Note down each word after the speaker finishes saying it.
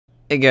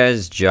Hey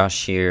guys,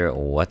 Josh here.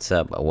 What's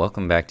up?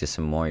 Welcome back to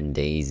some more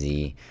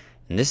Dayz.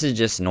 And this is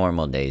just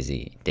normal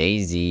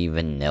Dayz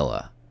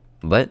vanilla.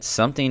 But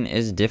something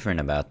is different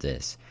about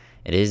this.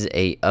 It is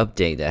a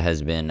update that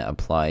has been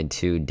applied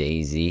to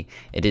Dayz.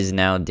 It is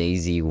now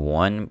Dayz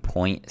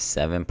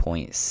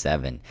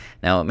 1.7.7.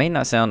 Now it may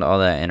not sound all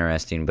that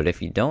interesting, but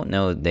if you don't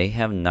know, they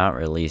have not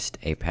released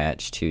a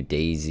patch to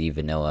Dayz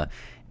vanilla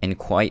in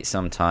quite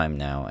some time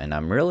now, and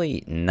I'm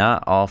really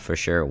not all for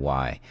sure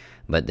why.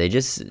 But they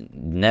just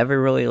never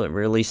really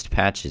released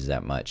patches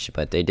that much.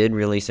 But they did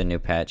release a new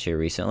patch here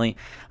recently.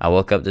 I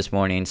woke up this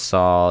morning,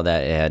 saw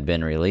that it had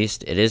been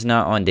released. It is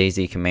not on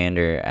Dayz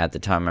Commander at the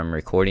time I'm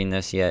recording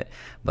this yet,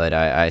 but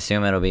I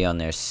assume it'll be on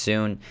there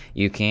soon.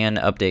 You can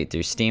update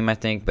through Steam, I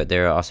think, but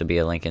there will also be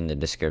a link in the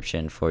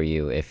description for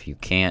you if you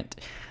can't.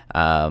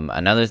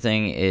 Another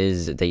thing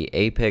is the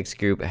Apex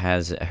group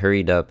has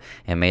hurried up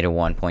and made a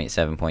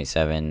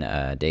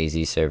 1.7.7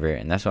 Dayz server,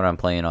 and that's what I'm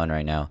playing on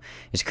right now.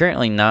 There's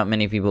currently not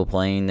many people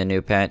playing the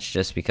new patch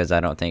just because I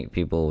don't think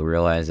people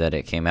realize that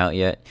it came out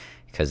yet,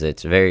 because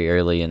it's very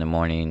early in the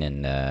morning,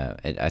 and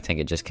I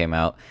think it just came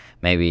out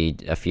maybe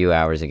a few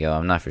hours ago.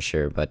 I'm not for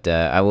sure, but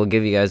I will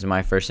give you guys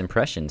my first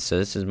impressions. So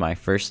this is my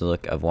first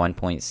look of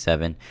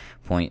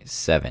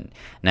 1.7.7.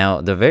 Now,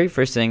 the very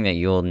first thing that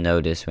you'll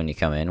notice when you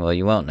come in, well,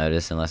 you won't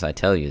notice unless I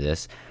tell you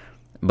this,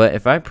 but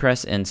if I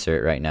press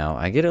insert right now,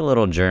 I get a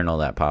little journal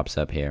that pops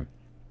up here.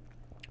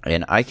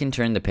 And I can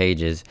turn the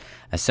pages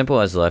as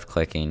simple as left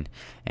clicking,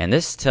 and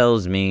this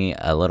tells me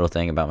a little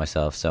thing about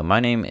myself. So my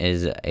name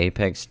is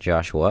Apex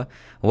Joshua.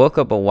 I woke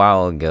up a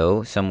while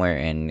ago somewhere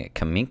in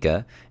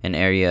Kaminka, an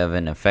area of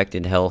an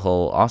infected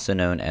hellhole also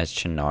known as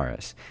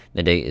Chinaris.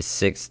 The date is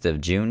 6th of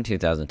June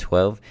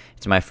 2012.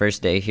 It's my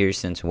first day here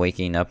since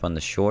waking up on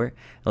the shore.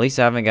 At least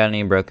I haven't got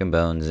any broken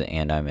bones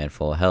and I'm in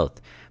full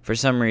health. For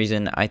some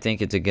reason, I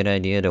think it's a good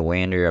idea to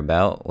wander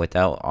about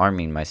without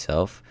arming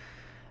myself.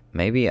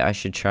 Maybe I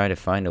should try to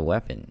find a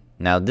weapon.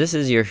 Now, this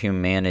is your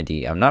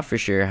humanity. I'm not for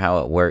sure how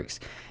it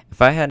works.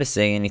 If I had to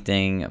say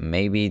anything,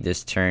 maybe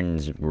this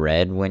turns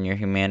red when your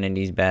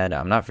humanity's bad.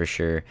 I'm not for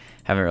sure.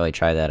 Haven't really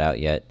tried that out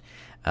yet.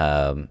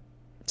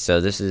 So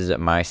this is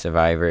my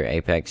survivor,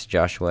 Apex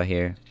Joshua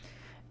here.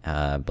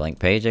 Blank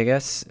page, I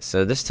guess.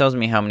 So this tells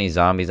me how many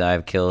zombies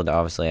I've killed.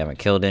 Obviously, I haven't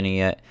killed any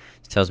yet.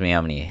 It tells me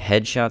how many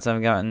headshots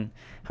I've gotten,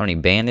 how many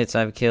bandits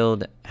I've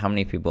killed, how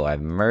many people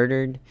I've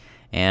murdered.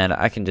 And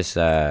I can just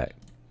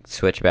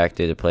switch back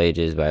through the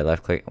pages by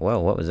left click. Whoa,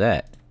 what was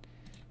that?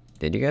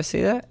 Did you guys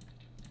see that?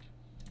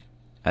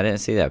 I didn't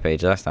see that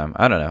page last time.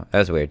 I don't know. That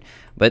was weird.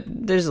 But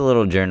there's a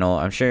little journal.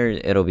 I'm sure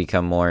it'll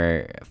become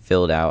more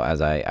filled out as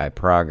I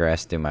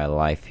progress through my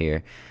life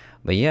here.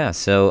 But yeah,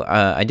 so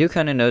I do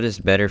kind of notice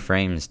better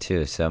frames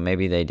too. So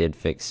maybe they did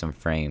fix some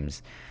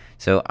frames.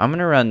 So I'm going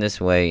to run this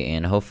way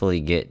and hopefully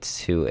get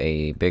to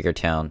a bigger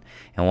town.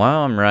 And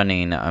while I'm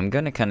running, I'm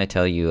going to kind of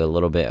tell you a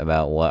little bit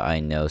about what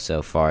I know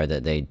so far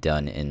that they've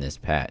done in this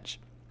patch.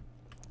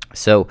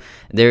 So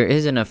there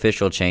is an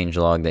official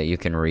changelog that you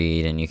can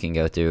read, and you can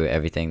go through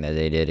everything that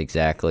they did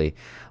exactly.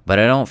 But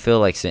I don't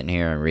feel like sitting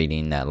here and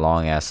reading that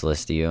long-ass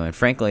list to you. And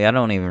frankly, I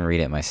don't even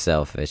read it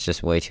myself. It's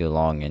just way too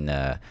long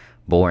and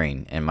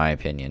boring in my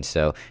opinion.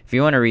 So if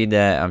you want to read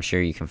that, I'm sure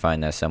you can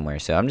find that somewhere.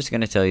 So I'm just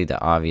going to tell you the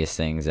obvious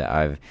things that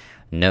I've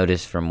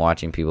noticed from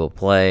watching people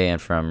play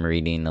and from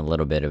reading a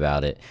little bit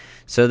about it.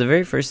 So the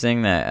very first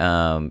thing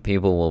that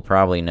people will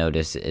probably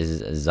notice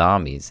is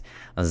zombies.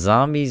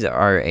 Zombies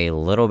are a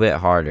little bit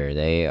harder.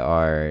 They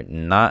are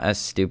not as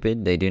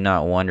stupid. They do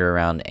not wander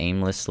around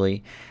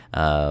aimlessly.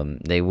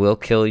 They will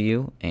kill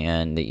you,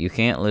 and you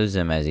can't lose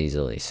them as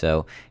easily.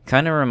 So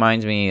kind of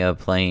reminds me of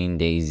playing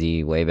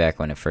Dayz way back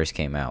when it first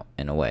came out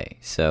in a way.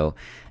 So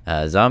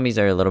zombies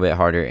are a little bit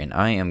harder, and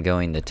I am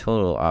going the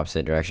total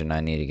opposite direction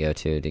I need to go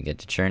to get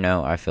to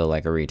Cherno. I feel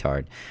like a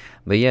retard.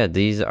 But yeah,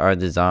 these are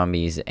the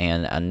zombies.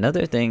 And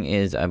another thing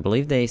is, I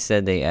believe they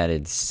said they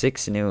added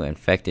 6 new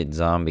infected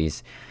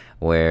zombies,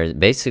 where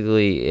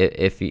basically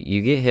if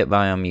you get hit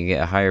by them, you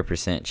get a higher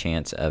 %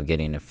 chance of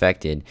getting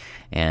infected.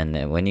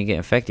 And when you get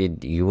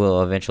infected, you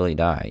will eventually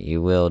die.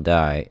 You will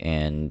die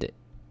and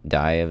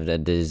die of the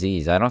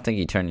disease. I don't think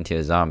you turn into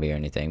a zombie or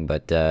anything,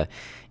 but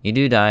you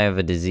do die of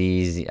a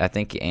disease. I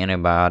think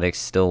antibiotics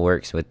still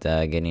works with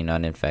getting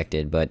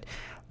uninfected, but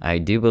I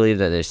do believe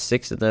that there's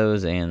 6 of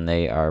those, and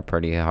they are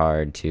pretty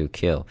hard to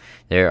kill.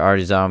 There are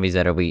zombies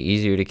that will be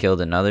easier to kill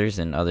than others,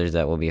 and others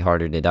that will be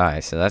harder to die.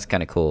 So that's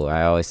kind of cool.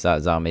 I always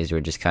thought zombies were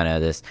just kind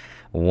of this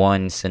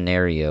one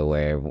scenario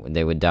where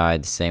they would die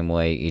the same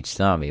way each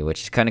zombie,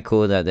 which is kind of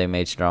cool that they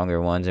made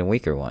stronger ones and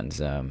weaker ones.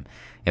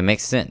 It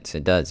makes sense.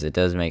 It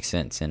does make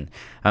sense. And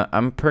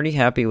I'm pretty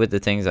happy with the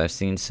things I've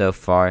seen so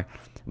far,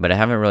 but I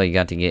haven't really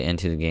got to get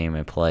into the game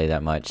and play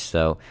that much.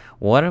 So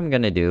what I'm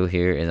going to do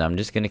here is I'm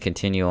just going to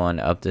continue on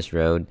up this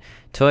road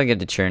till I get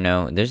to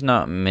Cherno. There's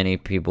not many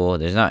people.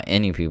 There's not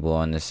any people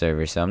on this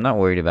server, so I'm not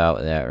worried about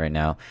that right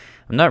now.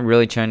 I'm not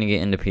really trying to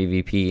get into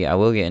PvP. I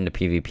will get into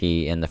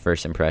PvP in the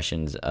first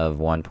impressions of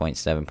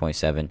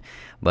 1.7.7,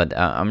 but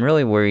I'm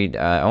really worried.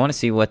 I want to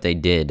see what they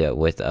did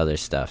with other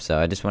stuff, so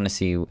I just want to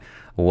see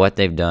what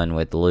they've done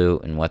with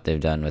loot and what they've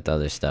done with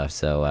other stuff.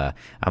 So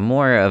I'm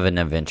more of an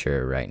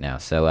adventurer right now,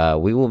 so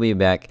we will be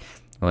back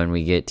when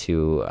we get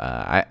to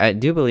I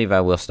do believe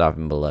I will stop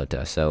in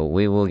Balota, so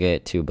we will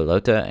get to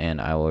Balota and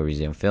I will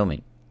resume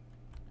filming.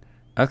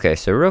 Okay,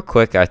 so real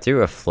quick, I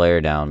threw a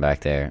flare down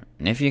back there,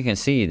 and if you can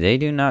see, they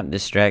do not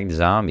distract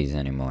zombies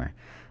anymore.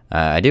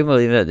 I do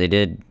believe that they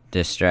did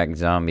distract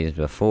zombies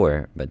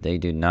before, but they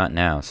do not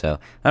now. So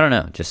I don't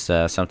know, just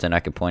something I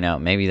could point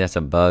out. Maybe that's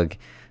a bug,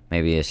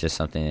 maybe it's just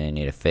something they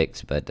need to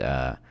fix, but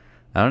I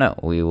don't know.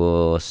 We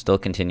will still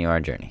continue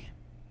our journey.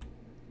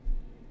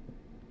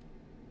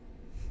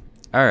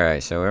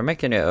 Alright, so we're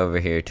making it over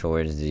here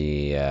towards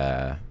the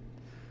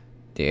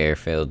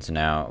airfields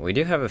now. We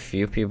do have a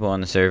few people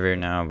on the server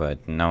now,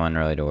 but no one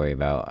really to worry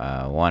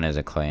about. One is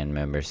a clan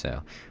member,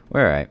 so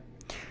we're alright.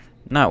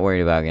 Not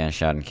worried about getting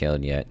shot and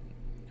killed yet.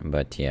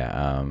 But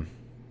yeah,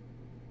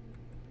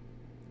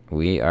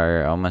 we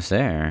are almost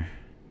there.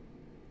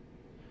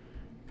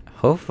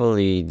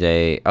 Hopefully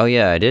they... Oh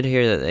yeah, I did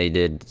hear that they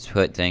did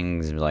put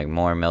things like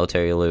more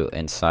military loot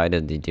inside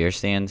of the deer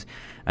stands.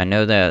 I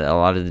know that a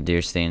lot of the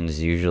deer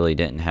stands usually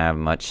didn't have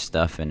much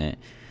stuff in it,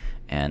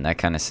 and that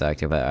kind of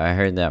sucked. But I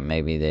heard that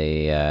maybe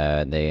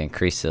they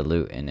increased the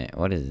loot in it.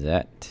 What is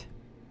that?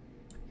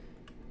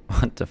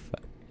 What the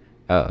fuck?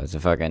 Oh, it's a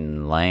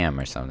fucking lamb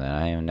or something.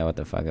 I don't even know what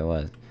the fuck it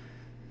was.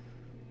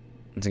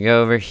 Let's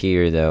go over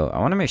here though. I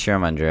want to make sure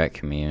I'm on direct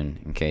commune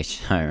in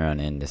case I run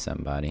into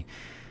somebody.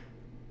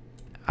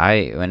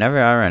 Whenever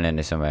I run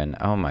into somebody,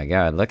 oh my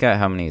god, look at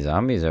how many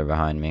zombies are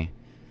behind me.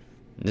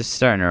 This is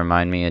starting to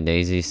remind me of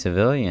Dayz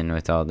Civilian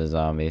with all the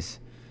zombies.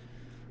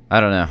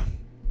 I don't know.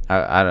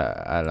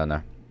 I don't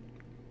know.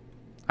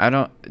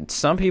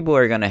 Some people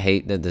are gonna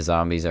hate that the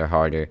zombies are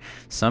harder.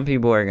 Some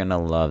people are gonna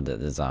love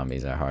that the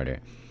zombies are harder.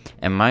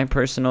 In my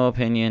personal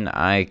opinion,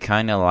 I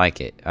kind of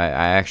like it. I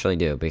actually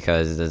do,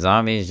 because the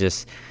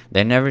zombies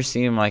they never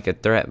seemed like a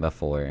threat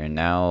before, and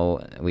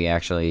now we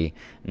actually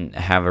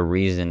have a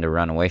reason to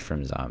run away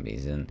from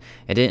zombies, and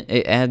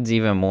it adds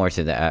even more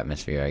to the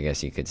atmosphere, I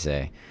guess you could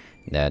say,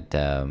 that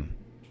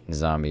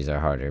zombies are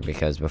harder,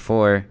 because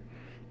before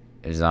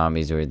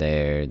zombies were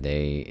there,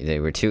 they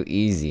were too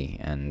easy,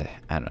 and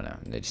I don't know,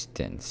 they just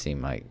didn't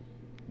seem like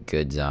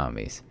good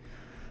zombies.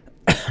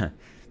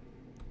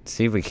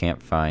 See if we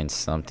can't find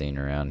something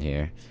around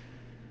here.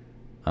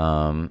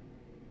 I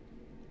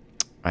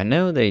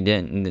know they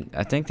didn't.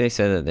 I think they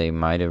said that they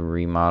might have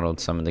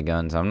remodeled some of the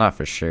guns. I'm not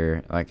for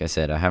sure. Like I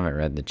said, I haven't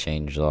read the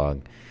change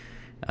log.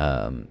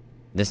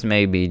 This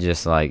may be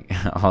just like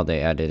all they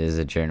added is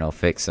a journal,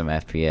 fix some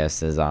FPS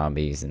to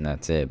zombies, and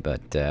that's it.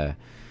 But I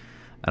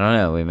don't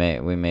know.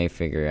 We may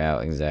figure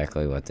out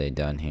exactly what they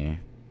done here.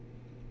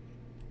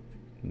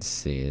 Let's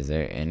see. Is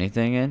there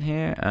anything in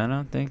here? I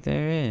don't think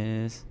there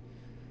is.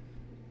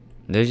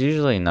 There's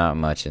usually not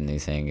much in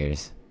these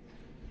hangars.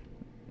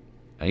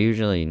 I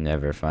usually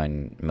never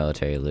find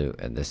military loot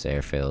at this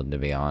airfield, to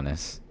be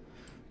honest.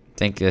 I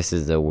think this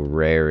is the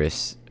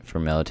rarest for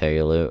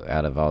military loot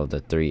out of all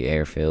the 3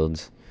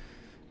 airfields.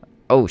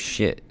 Oh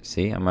shit,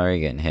 see, I'm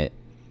already getting hit.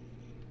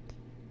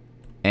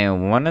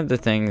 And one of the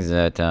things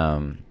that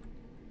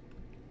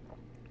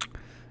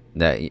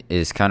that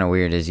is kind of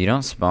weird is you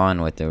don't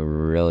spawn with the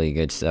really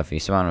good stuff. You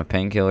spawn with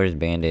painkillers,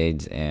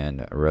 band-aids,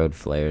 and road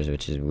flares,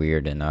 which is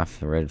weird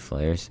enough, road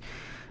flares.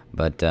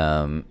 But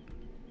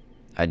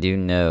I do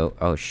know...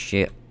 Oh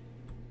shit.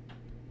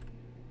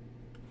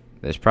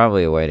 There's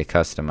probably a way to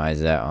customize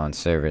that on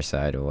server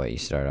side of what you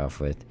start off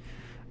with.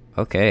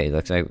 Okay,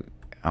 looks like...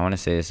 I want to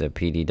say it's a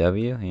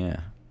PDW? Yeah.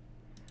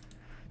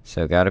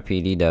 So got a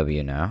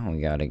PDW now.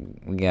 We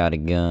got a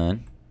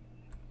gun.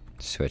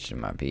 Switch to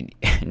my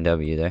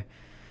PDW there.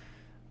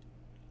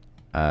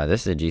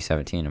 This is a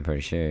G17, I'm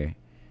pretty sure.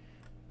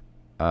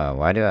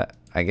 Why do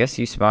I guess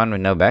you spawn with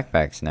no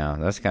backpacks now.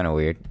 That's kind of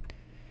weird.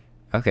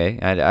 Okay,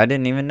 I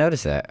didn't even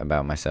notice that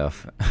about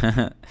myself.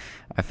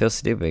 I feel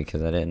stupid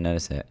because I didn't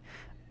notice that.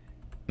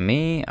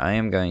 I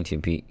am going to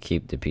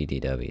keep the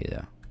PDW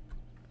though.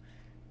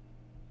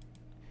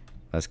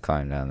 Let's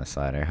climb down the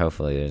slider.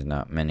 Hopefully there's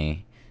not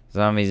many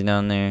zombies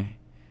down there.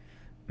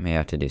 May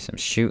have to do some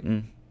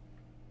shooting.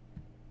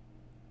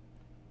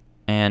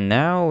 And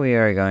now we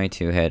are going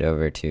to head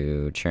over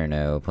to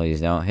Cherno.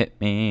 Please don't hit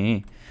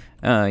me.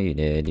 Oh, you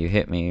did. You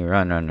hit me.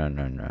 Run, run, run,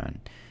 run, run.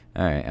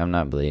 Alright, I'm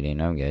not bleeding.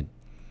 I'm good.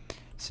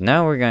 So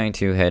now we're going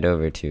to head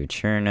over to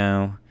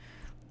Cherno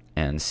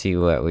and see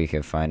what we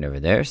can find over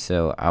there.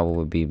 So I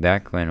will be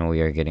back when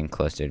we are getting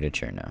closer to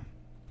Cherno.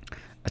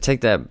 I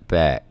take that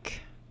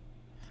back.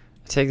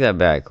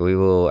 We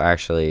will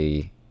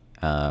actually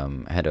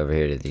head over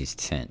here to these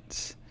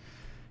tents.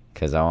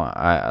 Because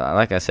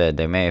like I said,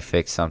 they may have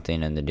fixed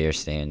something in the deer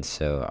stands,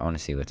 so I want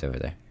to see what's over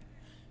there.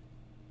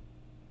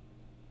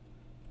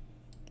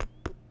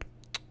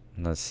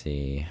 Let's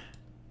see.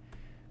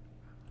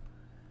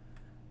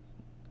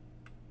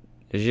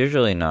 There's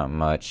usually not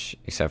much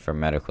except for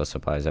medical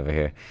supplies over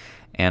here.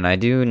 And I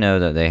do know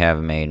that they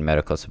have made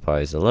medical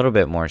supplies a little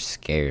bit more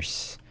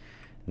scarce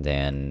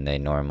than they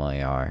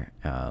normally are.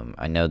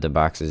 I know the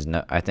boxes,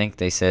 I think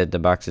they said the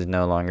boxes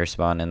no longer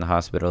spawn in the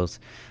hospitals.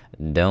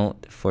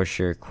 Don't for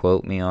sure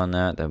quote me on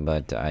that,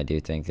 but I do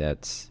think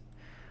that's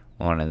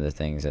one of the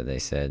things that they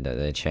said that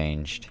they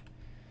changed.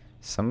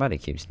 Somebody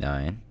keeps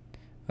dying.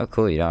 Oh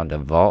cool, you don't have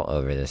to vault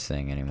over this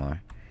thing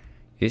anymore.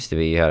 Used to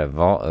be you had to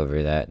vault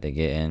over that to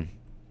get in.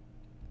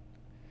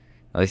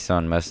 At least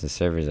on most of the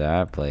servers that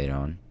I played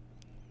on.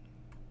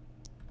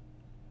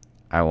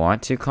 I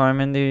want to climb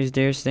into these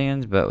deer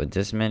stands, but with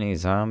this many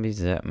zombies,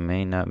 that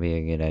may not be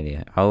a good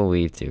idea. I'll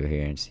weave through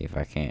here and see if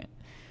I can't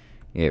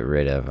get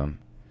rid of them.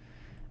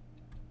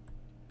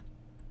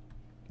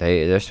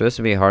 They're supposed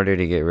to be harder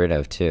to get rid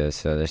of too,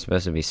 so they're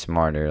supposed to be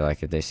smarter.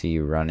 Like if they see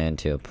you run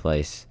into a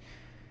place,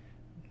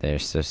 they're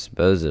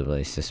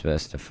supposedly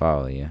supposed to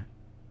follow you.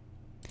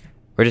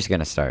 We're just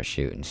gonna start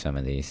shooting some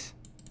of these.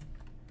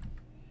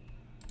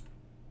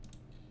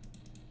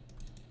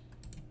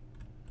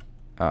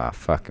 Ah, oh,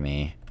 fuck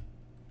me.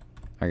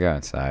 I go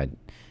inside.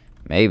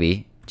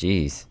 Maybe.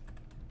 Jeez.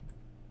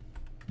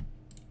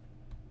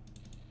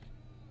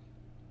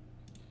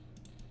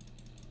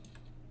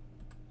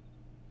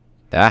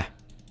 Ah.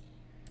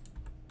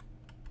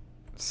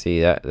 See,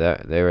 that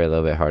they were a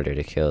little bit harder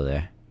to kill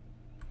there.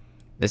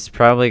 This is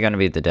probably going to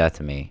be the death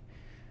of me.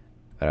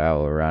 But I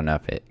will run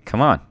up it.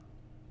 Come on.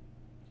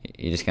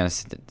 You're just going to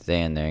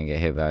stand there and get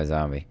hit by a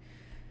zombie.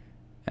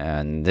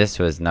 And this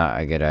was not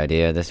a good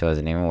idea. This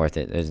wasn't even worth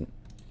it. There's...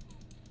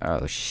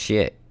 Oh,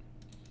 shit.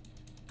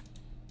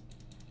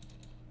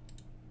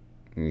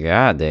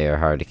 God, they are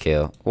hard to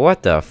kill.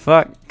 What the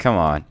fuck? Come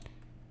on.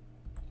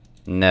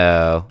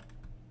 No.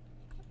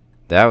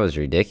 That was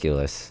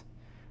ridiculous.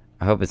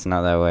 I hope it's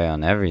not that way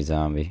on every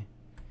zombie.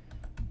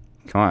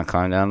 Come on,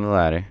 climb down the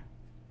ladder.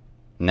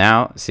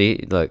 Now,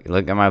 see, look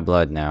at my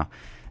blood now.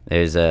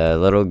 There's a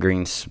little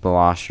green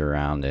splosh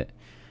around it.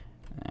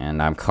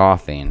 And I'm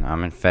coughing.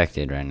 I'm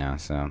infected right now,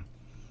 so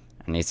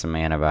I need some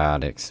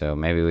antibiotics. So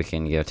maybe we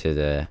can go to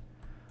the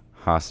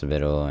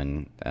hospital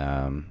and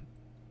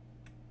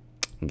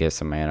get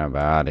some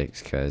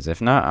antibiotics, because if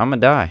not, I'm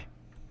gonna die.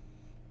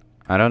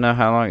 I don't know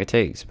how long it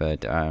takes,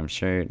 but I'm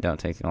sure it don't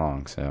take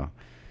long. So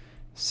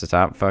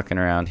stop fucking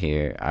around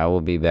here. I will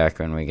be back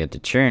when we get to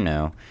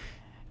Cherno.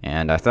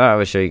 And I thought I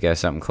would show you guys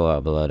something cool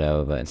out below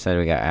though, but instead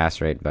we got ass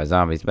raped by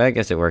zombies. But I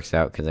guess it works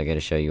out because I get to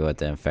show you what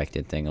the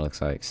infected thing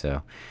looks like.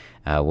 So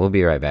we'll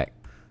be right back.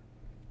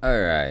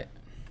 Alright,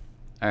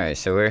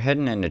 so we're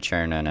heading into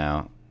Cherno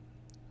now.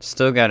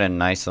 Still got a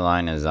nice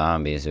line of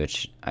zombies,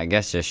 which I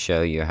guess just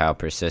show you how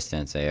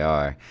persistent they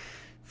are.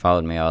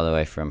 Followed me all the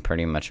way from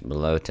pretty much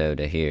Beloto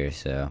to here,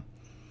 so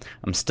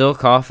I'm still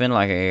coughing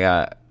like I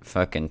got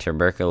fucking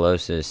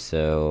tuberculosis,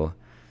 so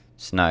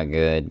it's not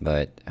good,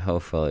 but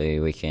hopefully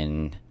we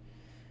can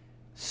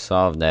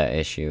solve that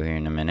issue here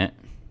in a minute.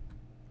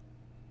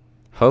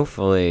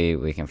 Hopefully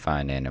we can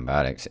find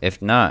antibiotics.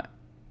 If not,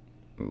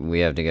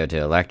 we have to go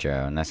to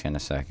Electro, and that's gonna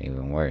suck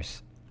even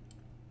worse.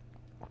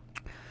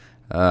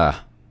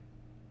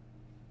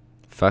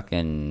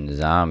 Fucking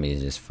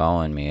zombies just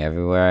following me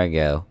everywhere I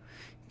go.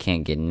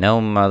 Can't get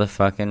no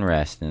motherfucking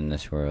rest in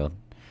this world.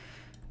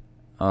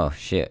 Oh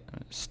shit.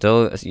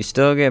 You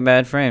still get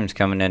bad frames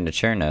coming into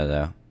Cherno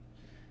though.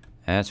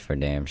 That's for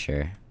damn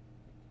sure.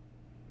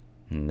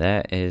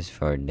 That is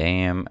for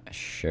damn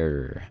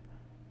sure.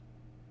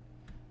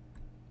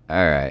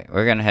 Alright,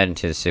 we're gonna head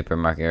into the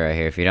supermarket right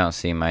here. If you don't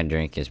see, my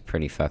drink is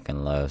pretty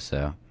fucking low,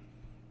 so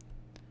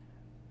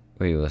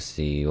we will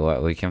see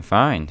what we can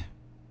find.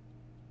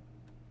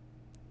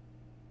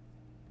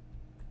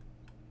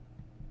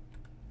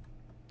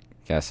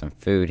 Got some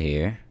food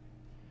here.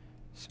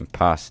 Some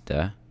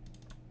pasta.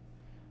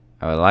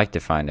 I would like to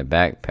find a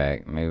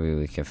backpack. Maybe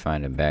we can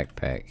find a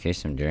backpack. Here's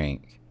some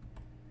drink.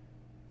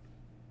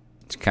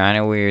 It's kind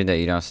of weird that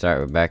you don't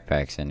start with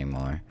backpacks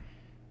anymore.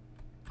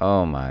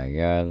 Oh my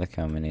god, look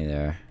how many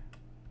there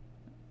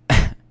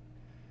are.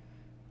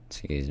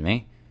 Excuse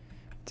me.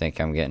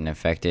 Think I'm getting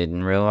infected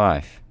in real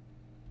life.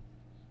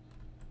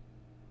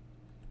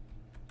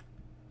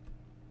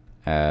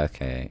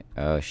 Okay.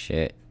 Oh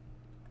shit.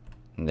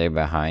 They're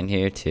behind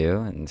here too,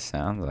 and it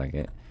sounds like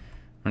it.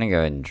 I'm gonna go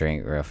ahead and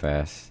drink real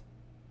fast.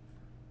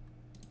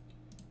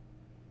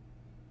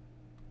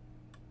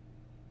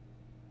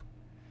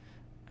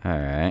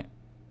 Alright.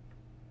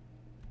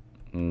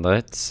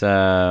 Let's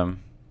head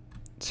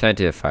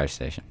to the fire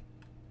station.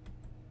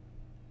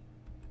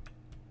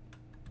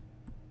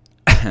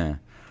 That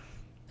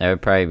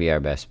would probably be our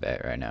best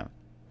bet right now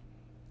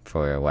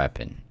for a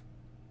weapon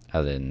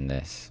other than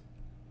this.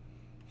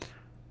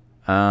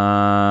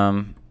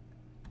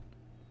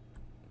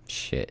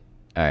 Shit.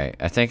 Alright,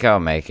 I think I'll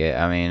make it.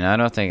 I mean, I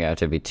don't think I have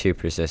to be too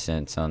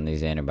persistent on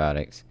these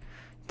antibiotics.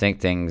 I think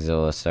things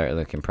will start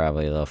looking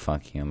probably a little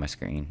funky on my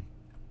screen.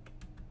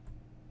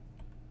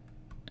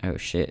 Oh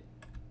shit.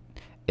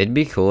 It'd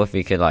be cool if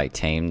you could, like,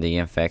 tame the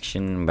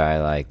infection by,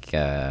 like,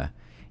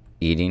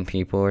 eating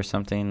people or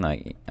something.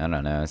 Like, I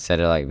don't know, instead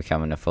of, like,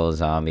 becoming a full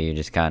zombie, you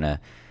just kind of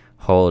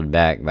hold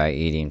back by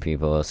eating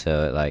people,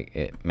 so it, like,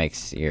 it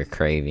makes your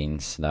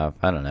cravings stop.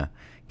 I don't know.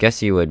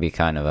 Guess you would be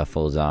kind of a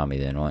full zombie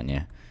then, wouldn't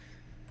you?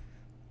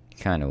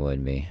 Kind of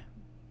would be.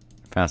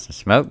 Found some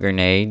smoke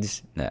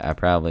grenades that I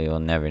probably will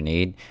never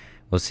need.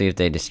 We'll see if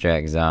they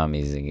distract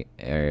zombies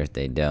or if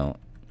they don't.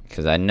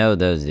 Because I know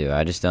those do.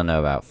 I just don't know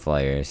about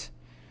flares.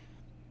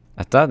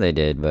 I thought they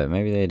did, but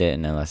maybe they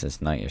didn't unless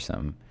it's night or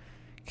something.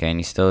 Can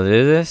you still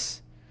do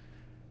this?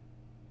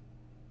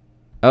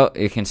 Oh,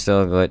 you can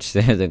still glitch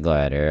through the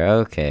glider.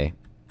 Okay.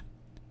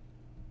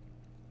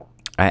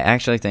 I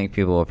actually think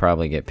people will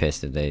probably get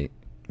pissed if they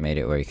made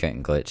it where you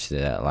couldn't glitch through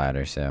that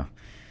ladder, so...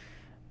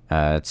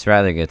 it's a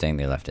rather good thing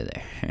they left it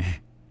there.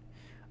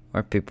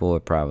 Or people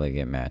would probably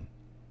get mad.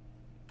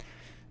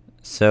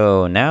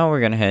 So now we're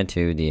going to head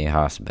to the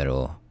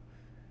hospital.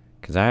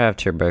 Because I have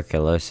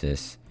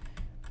tuberculosis.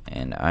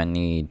 And I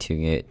need to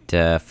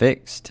get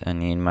fixed. I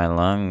need my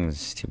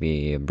lungs to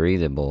be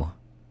breathable.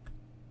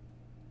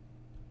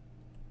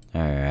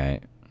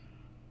 Alright.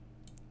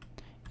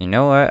 You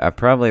know what? I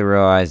probably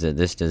realized that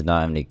this does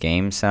not have any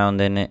game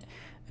sound in it.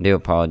 I do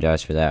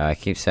apologize for that. I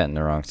keep setting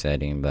the wrong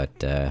setting,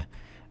 but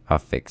I'll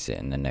fix it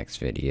in the next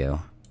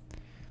video.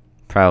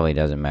 Probably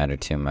doesn't matter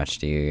too much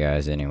to you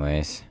guys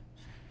anyways.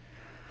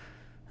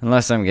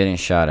 Unless I'm getting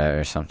shot at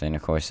or something,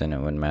 of course, then it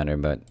wouldn't matter,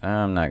 but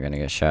I'm not gonna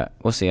get shot.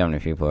 We'll see how many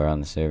people are on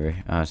the server.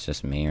 Oh, it's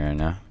just me right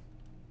now.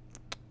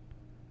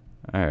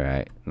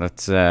 Alright,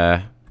 let's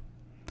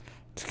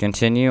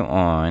continue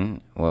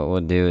on. What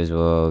we'll do is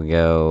we'll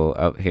go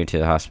up here to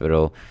the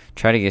hospital,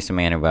 try to get some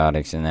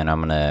antibiotics, and then I'm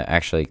gonna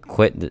actually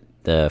quit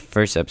the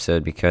first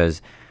episode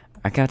because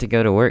I got to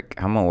go to work.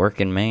 I'm a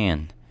working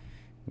man.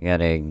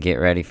 Gotta get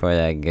ready for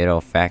that good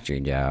old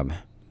factory job.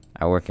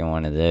 I work in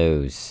one of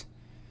those.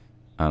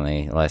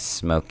 Only less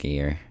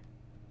smokier.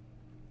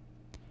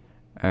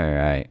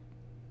 Alright.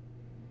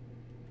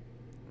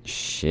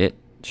 Shit,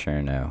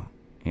 cherno.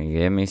 You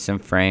give me some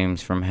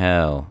frames from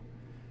hell.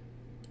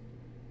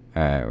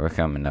 Alright, we're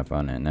coming up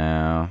on it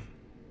now.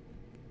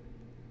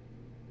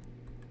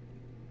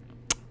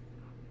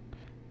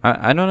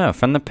 I don't know.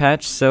 From the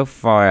patch so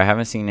far, I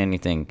haven't seen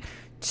anything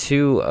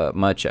too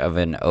much of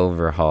an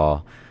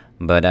overhaul.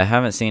 But I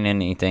haven't seen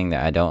anything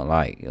that I don't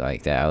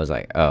like that. I was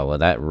like, oh, well,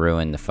 that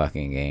ruined the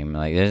fucking game.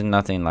 Like, there's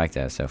nothing like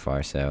that so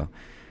far, so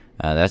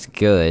that's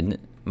good.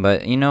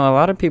 But, you know, a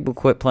lot of people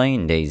quit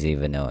playing Dayz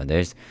vanilla.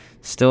 There's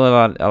still a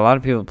lot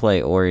of people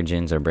play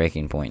Origins or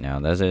Breaking Point now.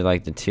 Those are,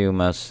 like, the two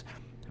most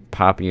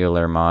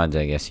popular mods,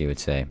 I guess you would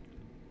say.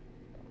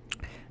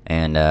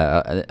 And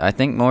I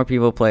think more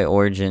people play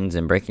Origins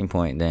and Breaking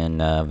Point than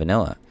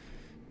vanilla.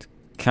 It's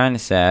kind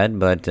of sad,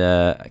 but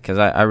because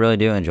I really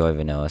do enjoy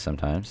vanilla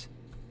sometimes.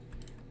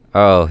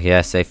 Oh,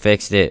 yes, they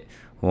fixed it.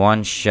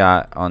 One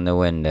shot on the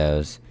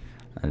windows.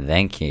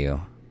 Thank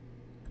you.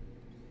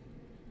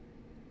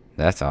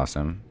 That's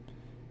awesome.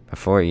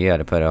 Before, you had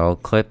to put a whole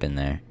clip in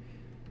there.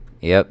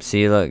 Yep,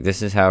 see, look,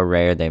 this is how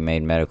rare they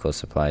made medical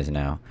supplies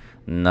now.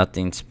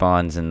 Nothing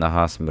spawns in the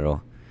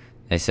hospital.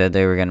 They said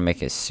they were going to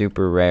make it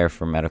super rare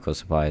for medical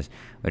supplies,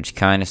 which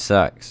kind of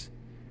sucks.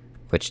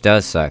 Which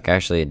does suck.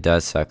 Actually, it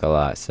does suck a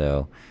lot,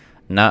 so...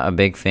 Not a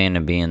big fan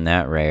of being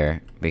that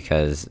rare,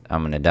 because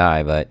I'm going to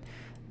die, but...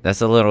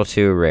 That's a little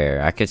too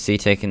rare. I could see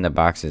taking the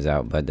boxes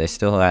out, but they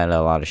still had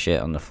a lot of shit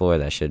on the floor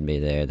that should be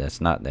there that's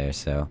not there,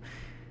 so...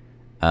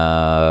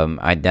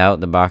 I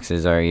doubt the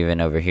boxes are even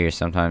over here.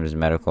 Sometimes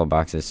medical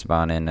boxes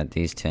spawn in at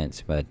these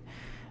tents, but...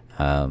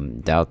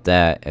 doubt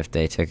that. If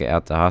they took it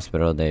out the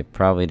hospital, they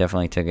probably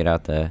definitely took it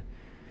out the...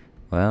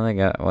 Well, they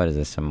got... What is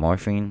this, some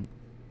morphine?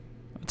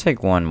 I'll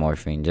take one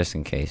morphine, just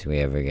in case we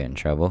ever get in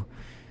trouble.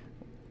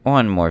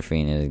 One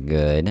morphine is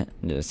good,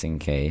 just in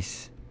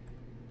case.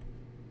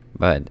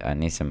 But I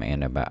need some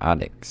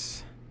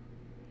antibiotics.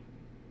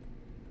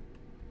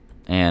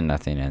 And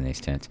nothing in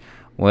these tents.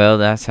 Well,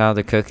 that's how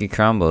the cookie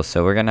crumbles.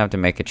 So we're going to have to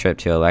make a trip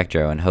to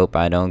Electro and hope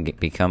I don't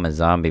become a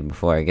zombie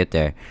before I get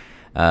there.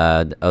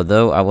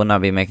 Although I will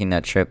not be making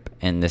that trip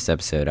in this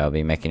episode. I'll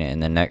be making it in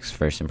the next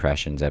First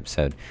Impressions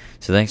episode.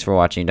 So thanks for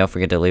watching. Don't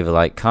forget to leave a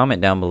like.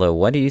 Comment down below.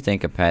 What do you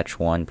think of patch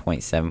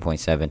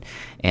 1.7.7?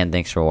 And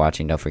thanks for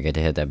watching. Don't forget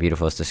to hit that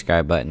beautiful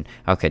subscribe button.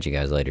 I'll catch you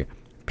guys later.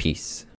 Peace.